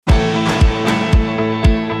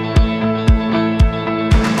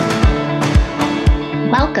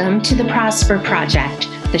Welcome to the Prosper Project,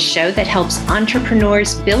 the show that helps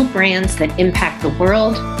entrepreneurs build brands that impact the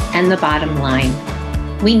world and the bottom line.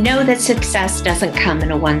 We know that success doesn't come in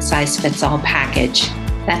a one-size-fits-all package.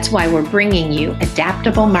 That's why we're bringing you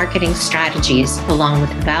adaptable marketing strategies along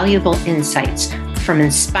with valuable insights from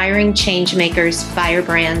inspiring changemakers,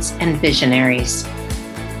 firebrands, and visionaries.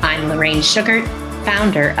 I'm Lorraine Sugart,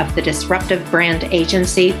 founder of the disruptive brand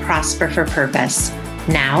agency Prosper for Purpose.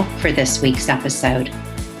 Now for this week's episode.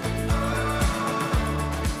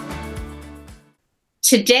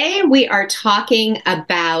 Today we are talking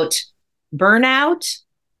about burnout,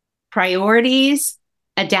 priorities,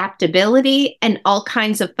 adaptability, and all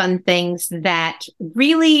kinds of fun things that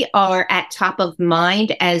really are at top of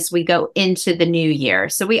mind as we go into the new year.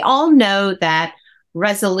 So we all know that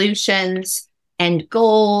resolutions and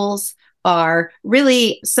goals are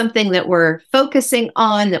really something that we're focusing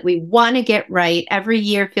on, that we want to get right. Every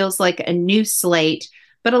year feels like a new slate.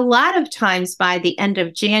 But a lot of times by the end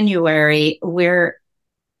of January, we're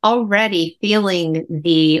already feeling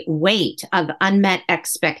the weight of unmet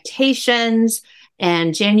expectations.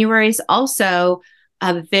 And January is also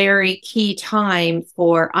a very key time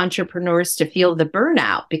for entrepreneurs to feel the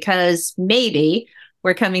burnout because maybe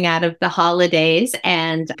we're coming out of the holidays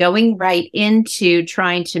and going right into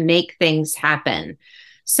trying to make things happen.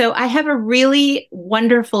 So I have a really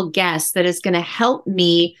wonderful guest that is going to help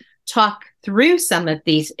me talk through some of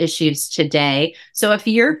these issues today. So if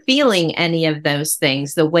you're feeling any of those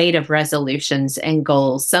things, the weight of resolutions and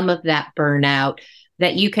goals, some of that burnout,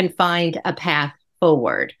 that you can find a path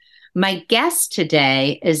forward. My guest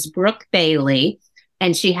today is Brooke Bailey.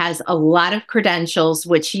 And she has a lot of credentials,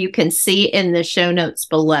 which you can see in the show notes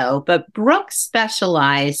below. But Brooke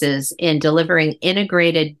specializes in delivering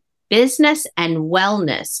integrated business and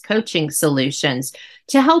wellness coaching solutions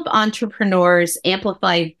to help entrepreneurs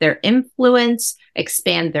amplify their influence,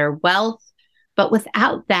 expand their wealth, but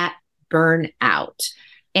without that burnout.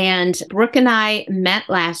 And Brooke and I met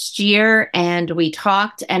last year and we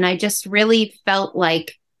talked, and I just really felt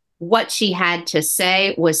like what she had to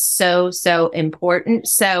say was so important.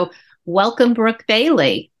 So welcome, Brooke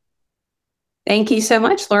Bailey. Thank you so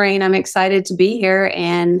much, Lorraine. I'm excited to be here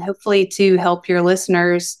and hopefully to help your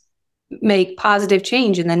listeners make positive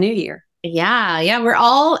change in the new year. Yeah. We're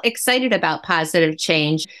all excited about positive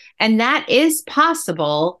change. And that is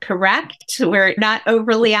possible, correct? We're not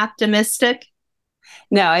overly optimistic.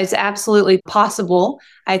 No, it's absolutely possible.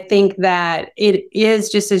 I think that it is,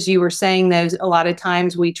 just as you were saying, those a lot of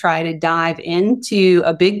times we try to dive into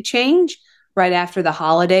a big change right after the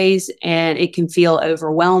holidays, and it can feel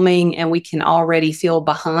overwhelming and we can already feel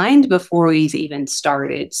behind before we've even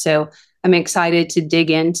started. So I'm excited to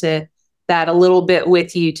dig into that a little bit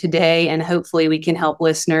with you today, and hopefully we can help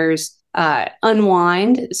listeners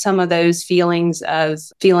unwind some of those feelings of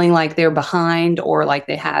feeling like they're behind or like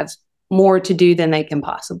they have more to do than they can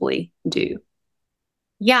possibly do.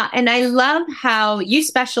 Yeah. And I love how you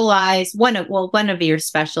specialize. One of your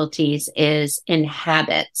specialties is in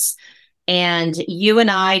habits. And you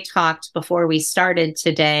and I talked before we started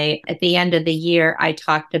today. At the end of the year, I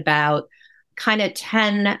talked about kind of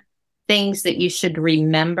 10 things that you should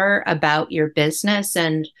remember about your business.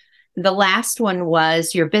 And the last one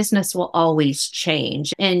was your business will always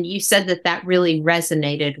change. And you said that really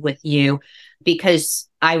resonated with you because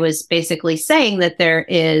I was basically saying that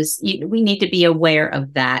we need to be aware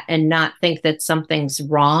of that and not think that something's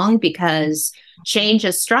wrong because change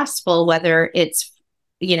is stressful, whether it's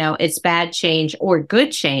bad change or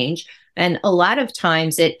good change. And a lot of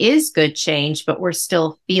times it is good change, but we're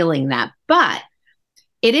still feeling that. But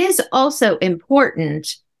it is also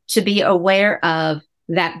important to be aware of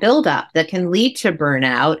that buildup that can lead to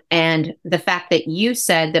burnout, and the fact that you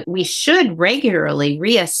said that we should regularly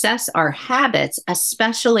reassess our habits,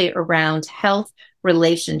 especially around health,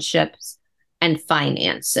 relationships, and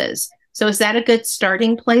finances. So is that a good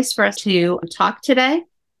starting place for us to talk today?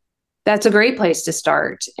 That's a great place to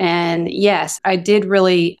start. And yes, I did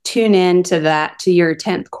really tune into that, to your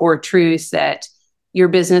 10th core truth that your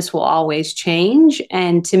business will always change.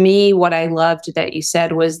 And to me, what I loved that you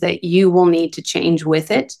said was that you will need to change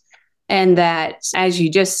with it. And that, as you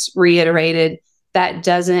just reiterated, that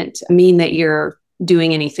doesn't mean that you're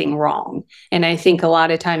doing anything wrong. And I think a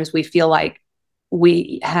lot of times we feel like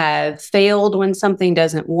we have failed when something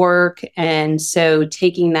doesn't work. And so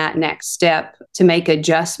taking that next step to make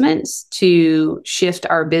adjustments to shift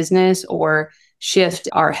our business or shift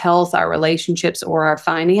our health, our relationships, or our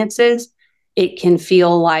finances, it can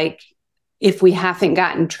feel like if we haven't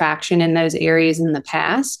gotten traction in those areas in the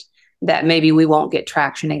past, that maybe we won't get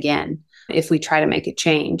traction again if we try to make a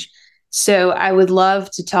change. So I would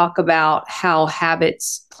love to talk about how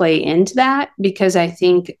habits play into that, because I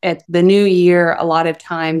think at the new year, a lot of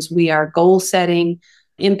times we are goal setting.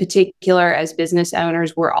 In particular, as business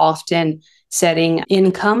owners, we're often setting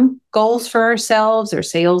income goals for ourselves or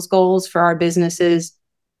sales goals for our businesses.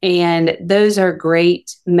 And those are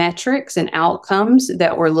great metrics and outcomes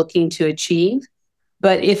that we're looking to achieve.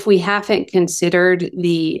 But if we haven't considered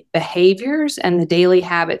the behaviors and the daily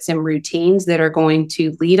habits and routines that are going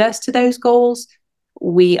to lead us to those goals,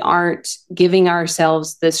 we aren't giving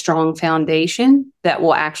ourselves the strong foundation that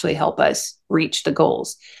will actually help us reach the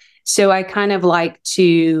goals. So I kind of like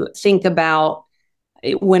to think about,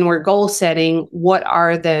 when we're goal setting, what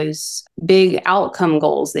are those big outcome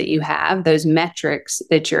goals that you have, those metrics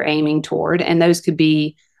that you're aiming toward? And those could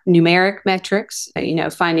be numeric metrics,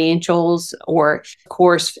 financials, or of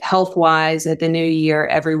course, health wise. At the new year,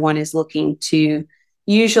 everyone is looking to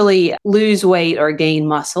usually lose weight or gain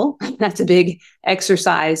muscle. That's a big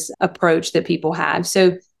exercise approach that people have.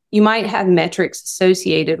 So you might have metrics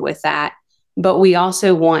associated with that, but we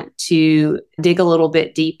also want to dig a little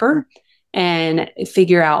bit deeper and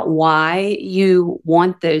figure out why you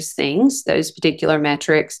want those things, those particular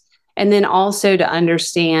metrics. And then also to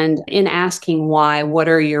understand, in asking why, what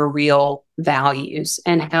are your real values,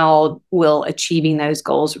 and how will achieving those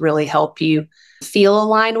goals really help you feel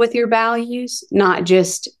aligned with your values, not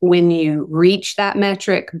just when you reach that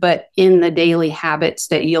metric, but in the daily habits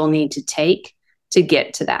that you'll need to take to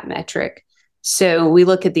get to that metric. So we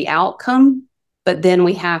look at the outcome, but then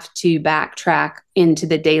we have to backtrack into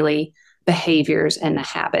the daily behaviors and the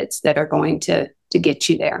habits that are going to get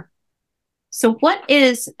you there. So what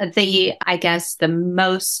is the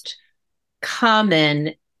most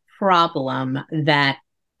common problem that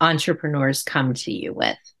entrepreneurs come to you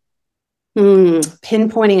with?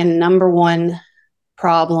 Pinpointing a number one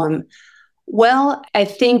problem. Well, I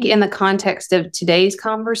think in the context of today's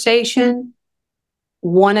conversation,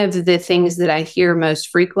 one of the things that I hear most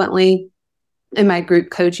frequently in my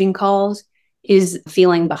group coaching calls is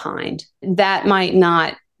feeling behind. That might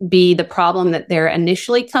not be the problem that they're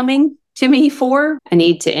initially coming to me for. I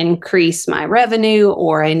need to increase my revenue,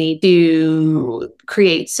 or I need to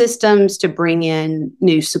create systems to bring in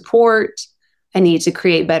new support. I need to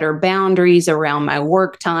create better boundaries around my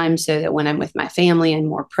work time so that when I'm with my family, I'm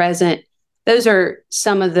more present. Those are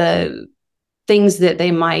some of the things that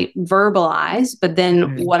they might verbalize, but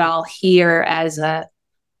then what I'll hear as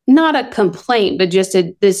not a complaint, but just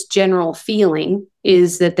this general feeling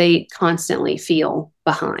is that they constantly feel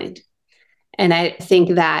behind. And I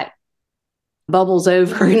think that bubbles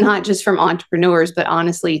over, not just from entrepreneurs, but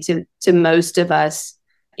honestly to most of us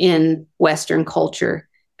in Western culture,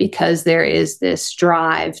 because there is this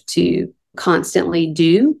drive to constantly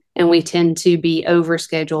do, and we tend to be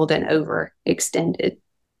overscheduled and overextended.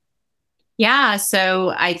 Yeah,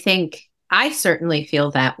 so I think I certainly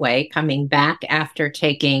feel that way coming back after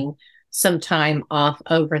taking some time off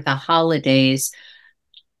over the holidays.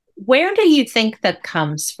 Where do you think that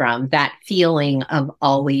comes from, that feeling of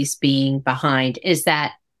always being behind? Is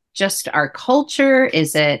that just our culture?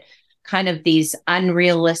 Is it kind of these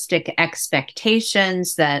unrealistic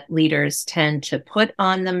expectations that leaders tend to put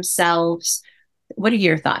on themselves? What are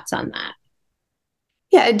your thoughts on that?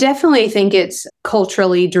 Yeah, I definitely think it's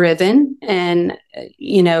culturally driven and,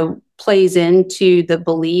 plays into the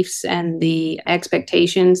beliefs and the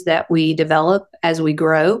expectations that we develop as we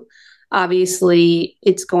grow. Obviously,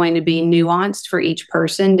 it's going to be nuanced for each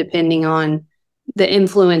person depending on the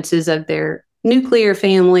influences of their nuclear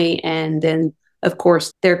family and then, of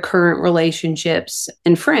course, their current relationships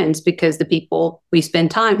and friends, because the people we spend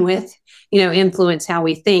time with, influence how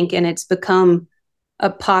we think. And it's become a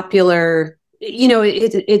popular,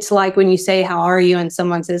 it's like when you say, "How are you?" and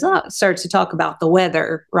someone says, "Oh," starts to talk about the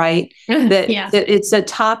weather, right? that it's a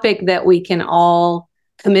topic that we can all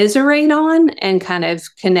commiserate on and kind of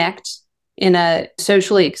connect in a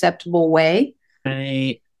socially acceptable way.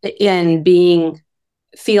 Right. And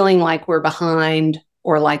feeling like we're behind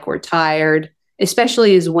or like we're tired,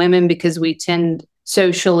 especially as women, because we tend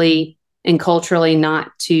socially and culturally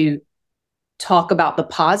not to talk about the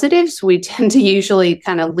positives. We tend to usually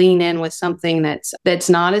kind of lean in with something that's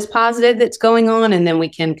not as positive that's going on. And then we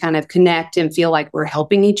can kind of connect and feel like we're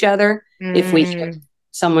helping each other if we feel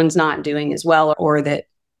someone's not doing as well, or that,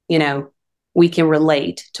 we can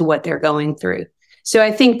relate to what they're going through. So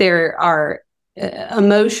I think there are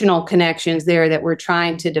emotional connections there that we're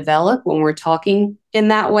trying to develop when we're talking in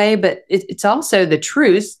that way. But it's also the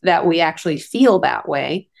truth that we actually feel that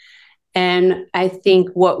way. And I think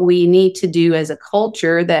what we need to do as a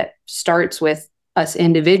culture that starts with us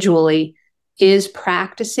individually is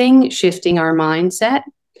practicing shifting our mindset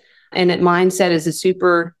And mindset is a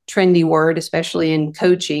super trendy word, especially in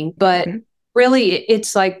coaching. But really,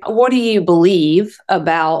 it's like, what do you believe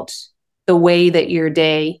about the way that your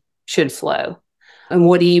day should flow? And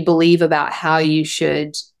what do you believe about how you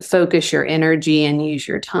should focus your energy and use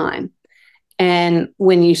your time? And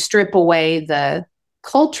when you strip away the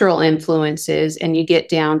cultural influences and you get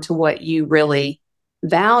down to what you really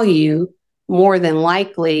value, more than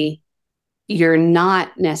likely, you're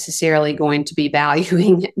not necessarily going to be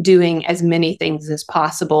valuing doing as many things as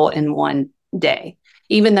possible in one day,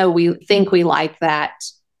 even though we think we like that.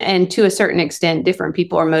 And to a certain extent, different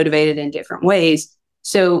people are motivated in different ways.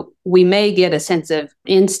 So we may get a sense of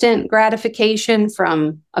instant gratification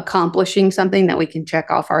from accomplishing something that we can check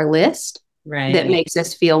off our list that makes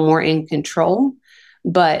us feel more in control.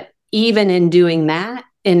 But even in doing that,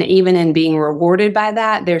 and even in being rewarded by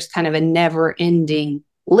that, there's kind of a never ending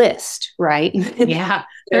list, right? Yeah,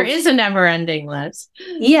 there is a never ending list.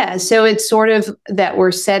 Yeah. So it's sort of that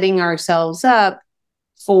we're setting ourselves up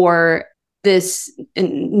for this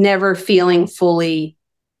never feeling fully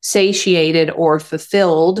satiated or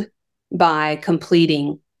fulfilled by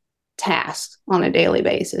completing tasks on a daily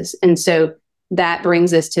basis. And so that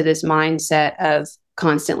brings us to this mindset of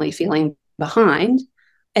constantly feeling behind.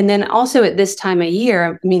 And then also at this time of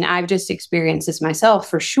year, I mean, I've just experienced this myself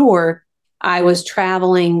for sure. I was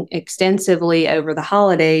traveling extensively over the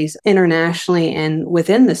holidays internationally and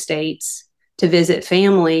within the States to visit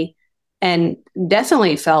family, and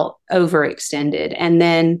definitely felt overextended. And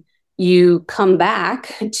then you come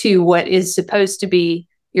back to what is supposed to be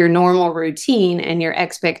your normal routine, and your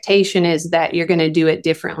expectation is that you're going to do it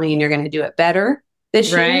differently and you're going to do it better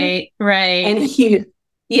this year. Right. And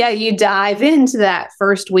you dive into that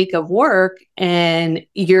first week of work and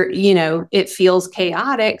it feels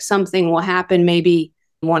chaotic. Something will happen. Maybe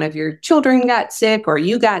one of your children got sick or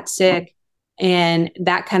you got sick, and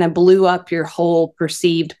that kind of blew up your whole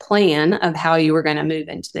perceived plan of how you were going to move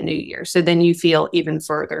into the new year. So then you feel even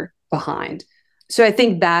further behind. So I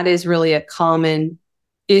think that is really a common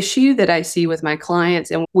issue that I see with my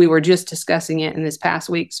clients. And we were just discussing it in this past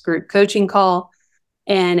week's group coaching call.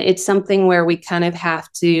 And it's something where we kind of have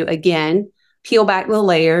to, again, peel back the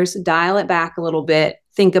layers, dial it back a little bit,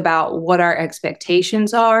 think about what our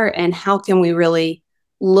expectations are and how can we really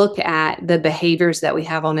look at the behaviors that we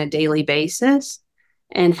have on a daily basis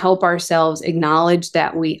and help ourselves acknowledge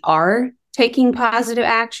that we are taking positive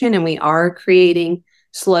action and we are creating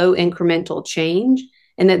slow incremental change,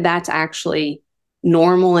 and that that's actually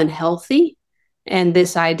normal and healthy. And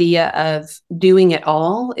this idea of doing it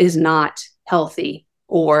all is not healthy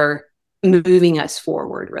or moving us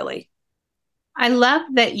forward, really. I love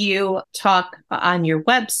that you talk on your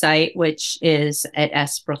website, which is at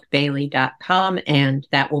sbrookebailey.com, and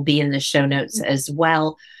that will be in the show notes as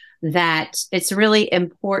well, that it's really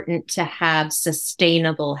important to have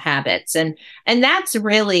sustainable habits. And that's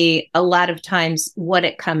really a lot of times what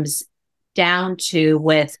it comes down to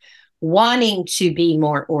with wanting to be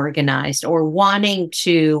more organized or wanting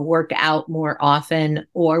to work out more often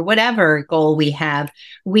or whatever goal we have,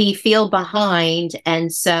 we feel behind.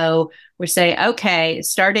 And so we say, okay,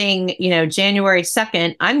 starting, January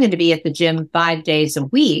 2nd, I'm going to be at the gym 5 days a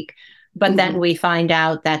week. But then we find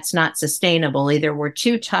out that's not sustainable. Either we're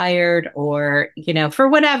too tired or, for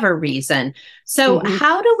whatever reason. So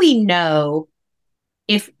how do we know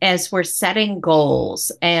if, as we're setting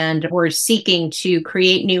goals and we're seeking to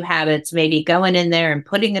create new habits, maybe going in there and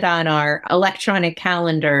putting it on our electronic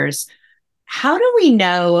calendars, how do we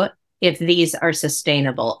know if these are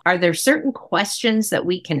sustainable? Are there certain questions that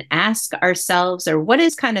we can ask ourselves, or what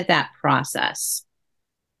is kind of that process?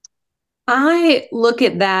 I look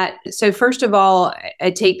at that. So first of all,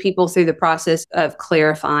 I take people through the process of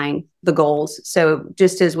clarifying the goals. So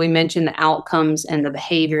just as we mentioned, the outcomes and the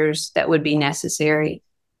behaviors that would be necessary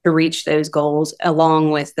to reach those goals,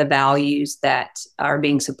 along with the values that are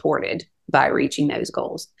being supported by reaching those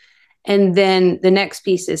goals. And then the next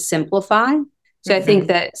piece is simplify. So I think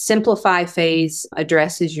that simplify phase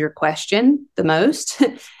addresses your question the most.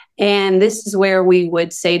 And this is where we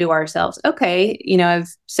would say to ourselves, okay, I've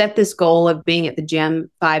set this goal of being at the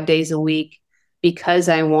gym 5 days a week because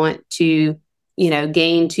I want to,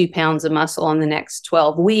 gain 2 pounds of muscle in the next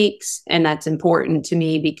 12 weeks. And that's important to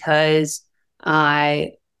me because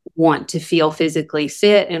I want to feel physically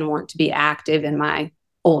fit and want to be active in my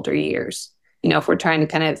older years, if we're trying to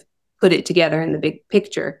kind of put it together in the big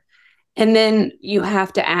picture. And then you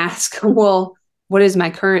have to ask, well, what is my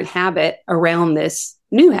current habit around this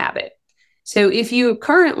new habit? So if you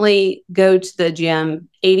currently go to the gym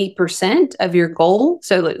 80% of your goal,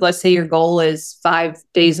 so let's say your goal is 5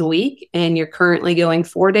 days a week and you're currently going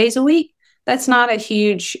 4 days a week, that's not a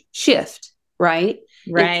huge shift, right?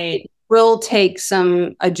 It Right. will take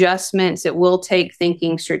some adjustments. It will take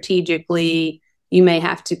thinking strategically. You may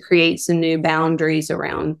have to create some new boundaries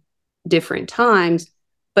around different times,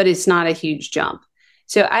 but it's not a huge jump.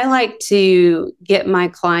 So I like to get my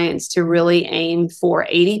clients to really aim for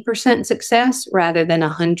 80% success rather than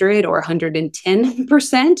 100 or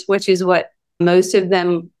 110%, which is what most of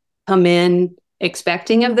them come in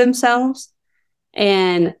expecting of themselves,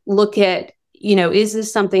 and look at, is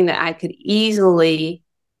this something that I could easily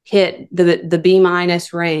hit the B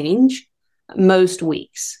minus range most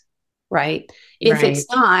weeks, right? If it's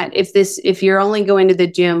Right. not, if you're only going to the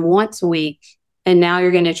gym once a week and now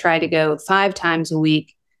you're going to try to go 5 times a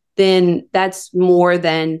week, then that's more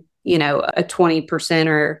than, a 20%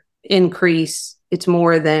 or increase. It's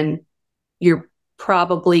more than you're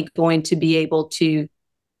probably going to be able to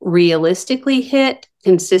realistically hit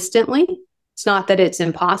consistently. It's not that it's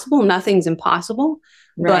impossible, nothing's impossible,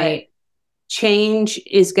 but Right. change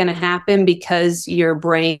is going to happen because your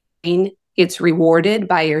brain gets rewarded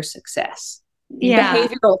by your success. The Yeah.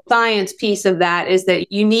 behavioral science piece of that is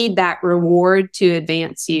that you need that reward to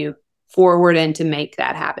advance you forward and to make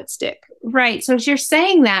that habit stick. Right. So as you're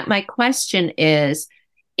saying that, my question is,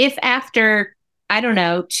 if after, I don't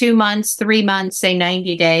know, 2 months, 3 months, say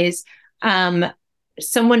 90 days, um,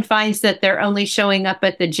 someone finds that they're only showing up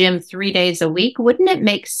at the gym 3 days a week, wouldn't it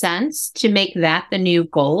make sense to make that the new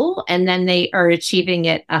goal? And then they are achieving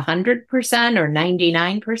it 100% or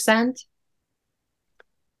 99%?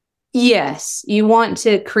 Yes, you want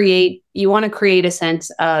to create a sense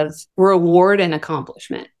of reward and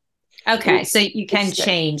accomplishment. Okay, so It's you can it's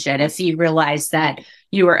change it if you realize that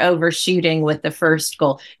you were overshooting with the first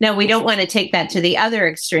goal. Now, we don't want to take that to the other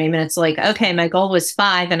extreme. And it's like, okay, my goal was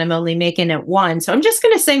 5 and I'm only making it 1. So I'm just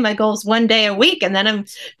going to say my goal is 1 day a week. And then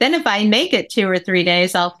if I make it 2 or 3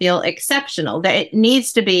 days, I'll feel exceptional. That it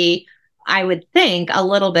needs to be, I would think, a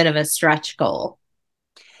little bit of a stretch goal.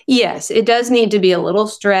 Yes, it does need to be a little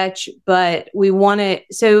stretch, but we want to,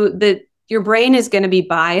 so that your brain is going to be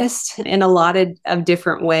biased in a lot of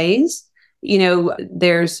different ways.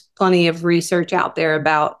 There's plenty of research out there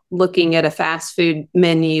about looking at a fast food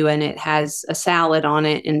menu and it has a salad on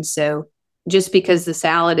it. And so just because the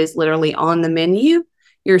salad is literally on the menu,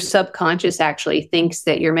 your subconscious actually thinks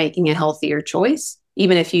that you're making a healthier choice,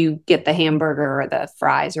 even if you get the hamburger or the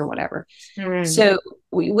fries or whatever. Mm. So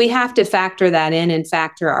we have to factor that in and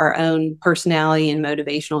factor our own personality and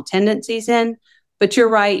motivational tendencies in. But you're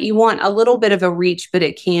right, you want a little bit of a reach, but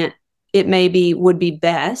would be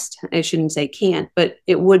best. I shouldn't say can't, but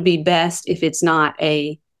it would be best if it's not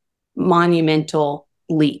a monumental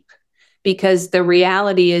leap. Because the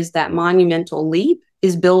reality is that monumental leap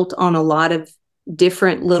is built on a lot of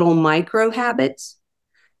different little micro habits.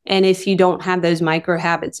 And if you don't have those micro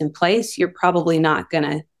habits in place, you're probably not going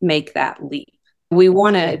to make that leap. We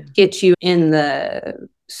want to get you in the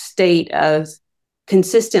state of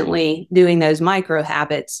consistently doing those micro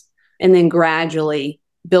habits and then gradually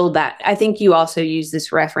build that. I think you also use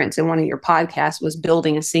this reference in one of your podcasts, was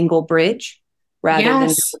building a single bridge rather than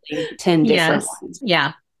Yes. building 10 different Yes. ones.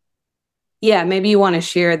 Yeah. Yeah, maybe you want to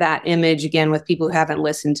share that image again with people who haven't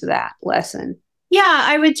listened to that lesson. Yeah,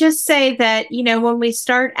 I would just say that, when we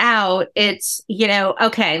start out, it's,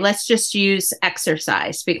 okay, let's just use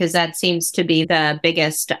exercise because that seems to be the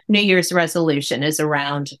biggest New Year's resolution is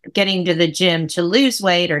around getting to the gym to lose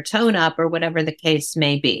weight or tone up or whatever the case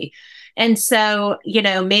may be. And so,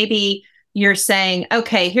 maybe you're saying,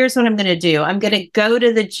 okay, here's what I'm going to do. I'm going to go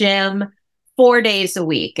to the gym 4 days a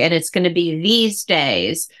week and it's going to be these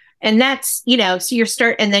days. And that's, so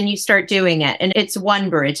and then you start doing it and it's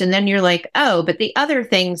one bridge. And then you're like, oh, but the other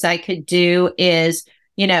things I could do is,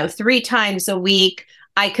 3 times a week,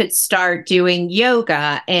 I could start doing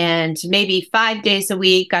yoga, and maybe 5 days a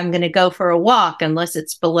week, I'm going to go for a walk unless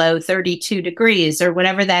it's below 32 degrees or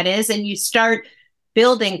whatever that is. And you start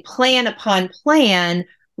building plan upon plan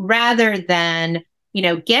rather than,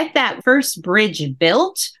 get that first bridge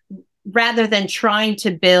built rather than trying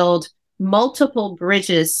to build multiple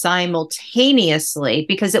bridges simultaneously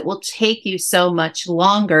because it will take you so much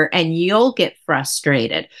longer and you'll get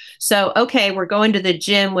frustrated. So, okay, we're going to the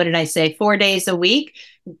gym. What did I say? 4 days a week.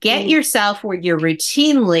 Get yourself where you're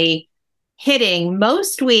routinely hitting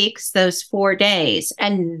most weeks those 4 days.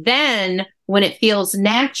 And then when it feels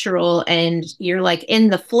natural and you're like in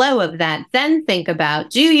the flow of that, then think about,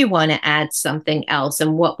 do you want to add something else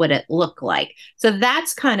and what would it look like? So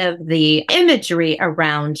that's kind of the imagery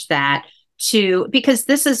around that because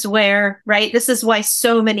this is where, right? This is why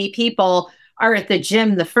so many people are at the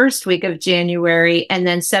gym the first week of January, and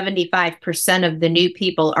then 75% of the new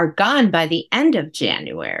people are gone by the end of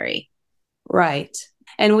January. Right.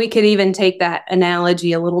 And we could even take that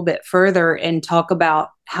analogy a little bit further and talk about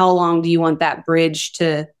how long do you want that bridge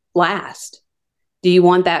to last? Do you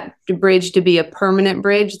want that bridge to be a permanent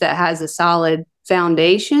bridge that has a solid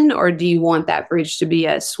foundation, or do you want that bridge to be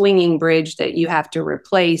a swinging bridge that you have to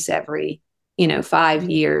replace every, 5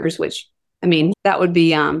 years, which, I mean, that would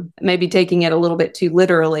be maybe taking it a little bit too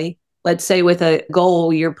literally. Let's say with a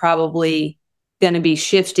goal, you're probably going to be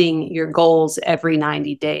shifting your goals every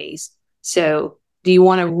 90 days. So do you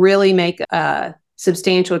want to really make a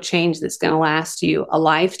substantial change that's going to last you a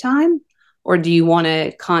lifetime? Or do you want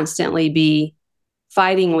to constantly be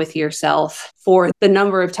fighting with yourself for the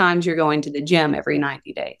number of times you're going to the gym every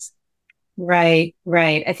 90 days? Right,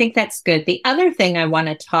 right. I think that's good. The other thing I want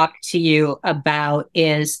to talk to you about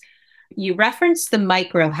is you referenced the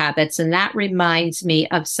micro habits, and that reminds me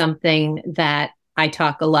of something that I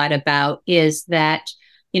talk a lot about is that,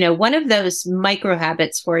 one of those micro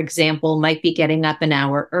habits, for example, might be getting up an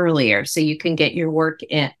hour earlier so you can get your work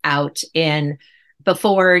out in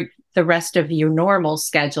before the rest of your normal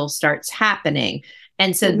schedule starts happening.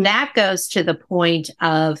 And so that goes to the point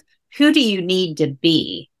of who do you need to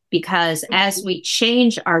be? Because as we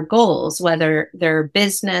change our goals, whether they're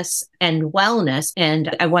business and wellness,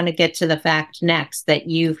 and I want to get to the fact next that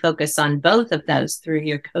you focus on both of those through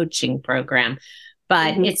your coaching program.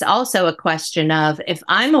 But it's also a question of if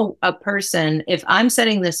I'm a person, if I'm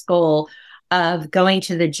setting this goal of going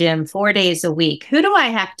to the gym 4 days a week, who do I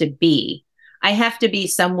have to be? I have to be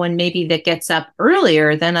someone maybe that gets up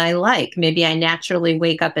earlier than I like. Maybe I naturally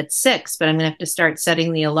wake up at 6, but I'm going to have to start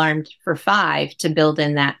setting the alarm for 5 to build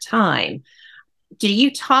in that time. Do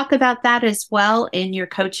you talk about that as well in your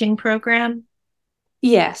coaching program?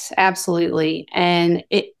 Yes, absolutely. And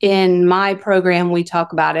in my program, we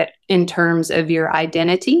talk about it in terms of your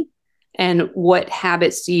identity and what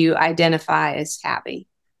habits do you identify as happy.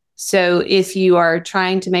 So if you are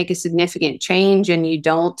trying to make a significant change and you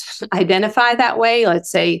don't identify that way, let's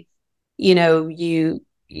say,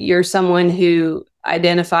 you're someone who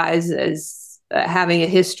identifies as having a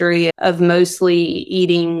history of mostly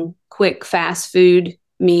eating quick fast food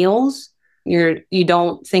meals. You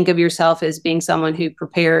don't think of yourself as being someone who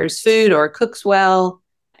prepares food or cooks well,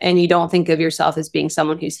 and you don't think of yourself as being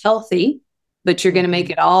someone who's healthy, but you're going to make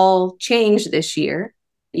it all change this year.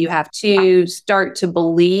 You have to start to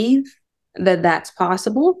believe that that's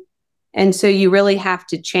possible. And so you really have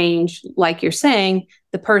to change, like you're saying,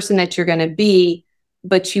 the person that you're going to be,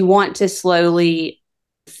 but you want to slowly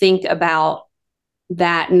think about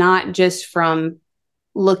that, not just from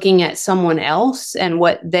looking at someone else and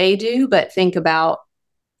what they do, but think about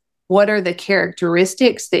what are the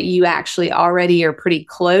characteristics that you actually already are pretty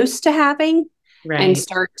close to having, and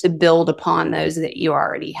start to build upon those that you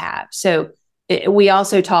already have. So we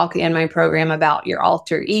also talk in my program about your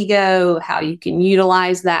alter ego, how you can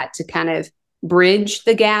utilize that to kind of bridge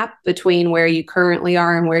the gap between where you currently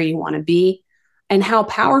are and where you want to be, and how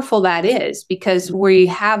powerful that is, because we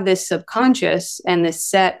have this subconscious and this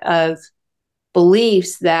set of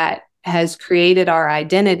beliefs that has created our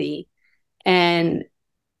identity. And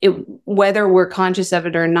whether we're conscious of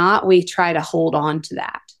it or not, we try to hold on to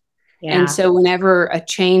that. Yeah. And so whenever a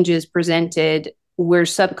change is presented, we're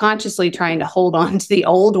subconsciously trying to hold on to the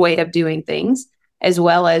old way of doing things, as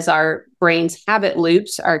well as our brain's habit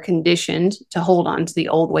loops are conditioned to hold on to the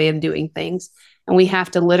old way of doing things. And we have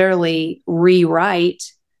to literally rewrite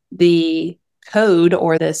the code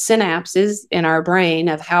or the synapses in our brain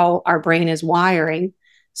of how our brain is wiring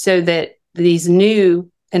so that these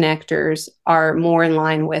new connectors are more in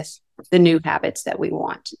line with the new habits that we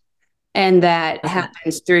want. And that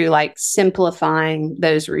happens through like simplifying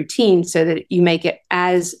those routines so that you make it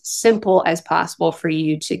as simple as possible for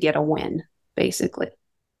you to get a win, basically.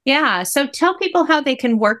 Yeah. So tell people how they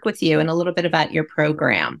can work with you and a little bit about your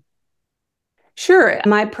program. Sure.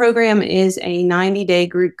 My program is a 90-day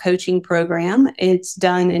group coaching program. It's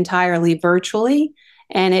done entirely virtually,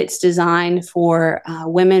 and it's designed for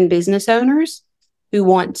women business owners who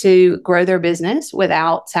want to grow their business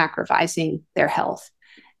without sacrificing their health.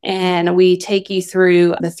 And we take you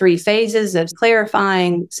through the 3 phases of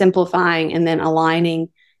clarifying, simplifying, and then aligning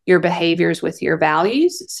your behaviors with your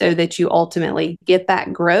values so that you ultimately get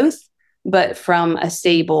that growth, but from a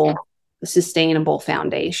stable, sustainable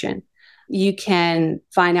foundation. You can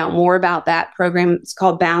find out more about that program. It's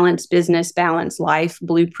called Balance Business, Balance Life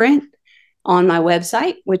Blueprint on my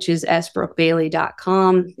website, which is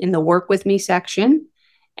sbrookebailey.com in the Work With Me section.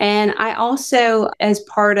 And I also, as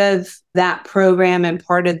part of that program and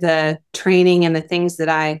part of the training and the things that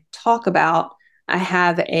I talk about, I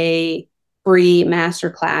have a free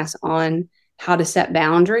masterclass on how to set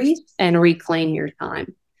boundaries and reclaim your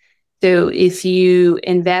time. So if you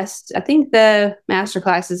invest, I think the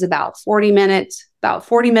masterclass is about 40 minutes,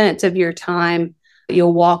 of your time,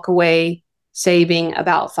 you'll walk away saving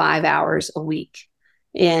about 5 hours a week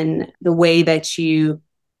in the way that you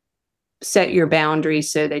set your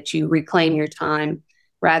boundaries so that you reclaim your time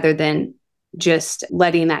rather than just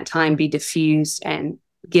letting that time be diffused and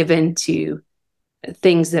given to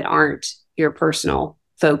things that aren't your personal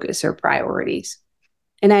focus or priorities.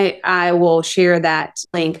 And I will share that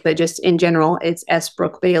link, but just in general, it's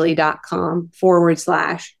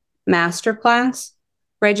sbrookebailey.com/masterclass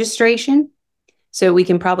registration. So we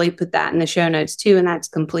can probably put that in the show notes too. And that's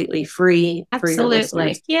completely free for your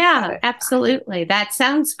listeners. Yeah, absolutely. That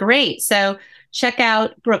sounds great. So check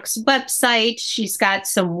out Brooke's website. She's got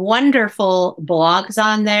some wonderful blogs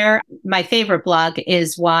on there. My favorite blog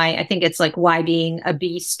is I think it's like why being a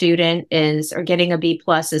B student or getting a B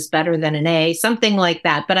plus is better than an A, something like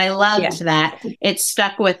that. But I loved that. It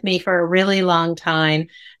stuck with me for a really long time.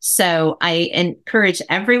 So I encourage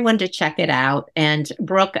everyone to check it out. And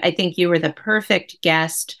Brooke, I think you were the perfect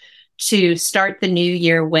guest to start the new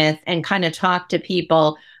year with and kind of talk to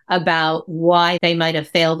people about why they might have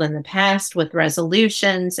failed in the past with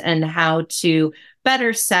resolutions and how to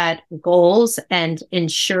better set goals and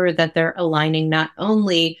ensure that they're aligning not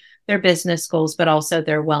only their business goals, but also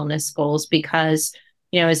their wellness goals. Because,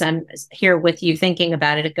 as I'm here with you thinking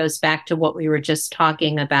about it, it goes back to what we were just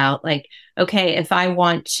talking about. Like, okay, if I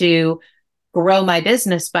want to grow my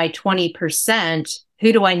business by 20%,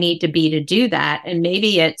 who do I need to be to do that? And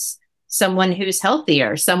maybe it's someone who's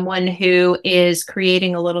healthier, someone who is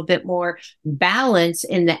creating a little bit more balance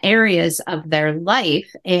in the areas of their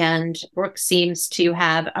life. And Brooke seems to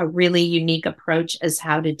have a really unique approach as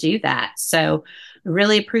how to do that. So I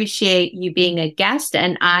really appreciate you being a guest.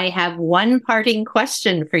 And I have one parting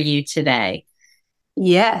question for you today.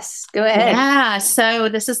 Yes, go ahead. Yeah. So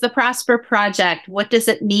this is the Prosper Project. What does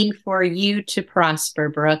it mean for you to prosper,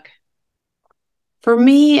 Brooke? For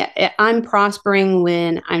me, I'm prospering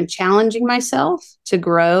when I'm challenging myself to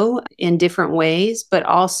grow in different ways, but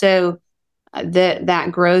also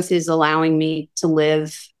that growth is allowing me to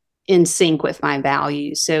live in sync with my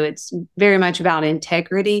values. So it's very much about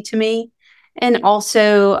integrity to me, and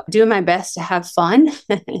also doing my best to have fun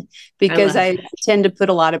because I tend to put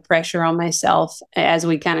a lot of pressure on myself, as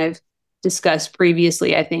we kind of discussed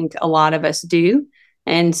previously. I think a lot of us do.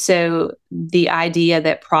 And so the idea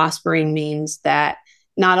that prospering means that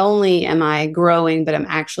not only am I growing, but I'm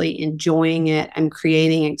actually enjoying it. I'm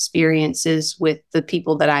creating experiences with the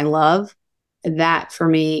people that I love. That for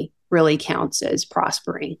me really counts as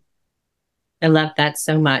prospering. I love that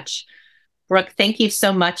so much. Brooke, thank you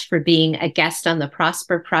so much for being a guest on the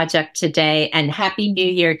Prosper Project today, and Happy New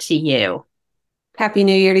Year to you. Happy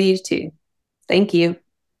New Year to you too. Thank you.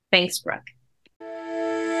 Thanks, Brooke.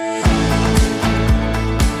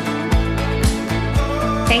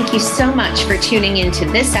 Thank you so much for tuning into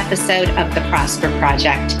this episode of the Prosper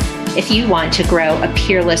Project. If you want to grow a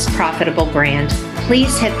peerless, profitable brand,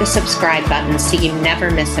 please hit the subscribe button so you never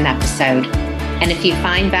miss an episode. And if you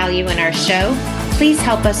find value in our show, please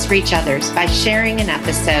help us reach others by sharing an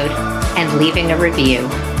episode and leaving a review.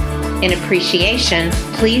 In appreciation,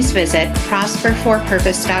 please visit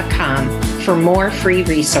prosperforpurpose.com for more free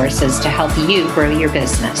resources to help you grow your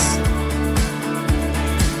business.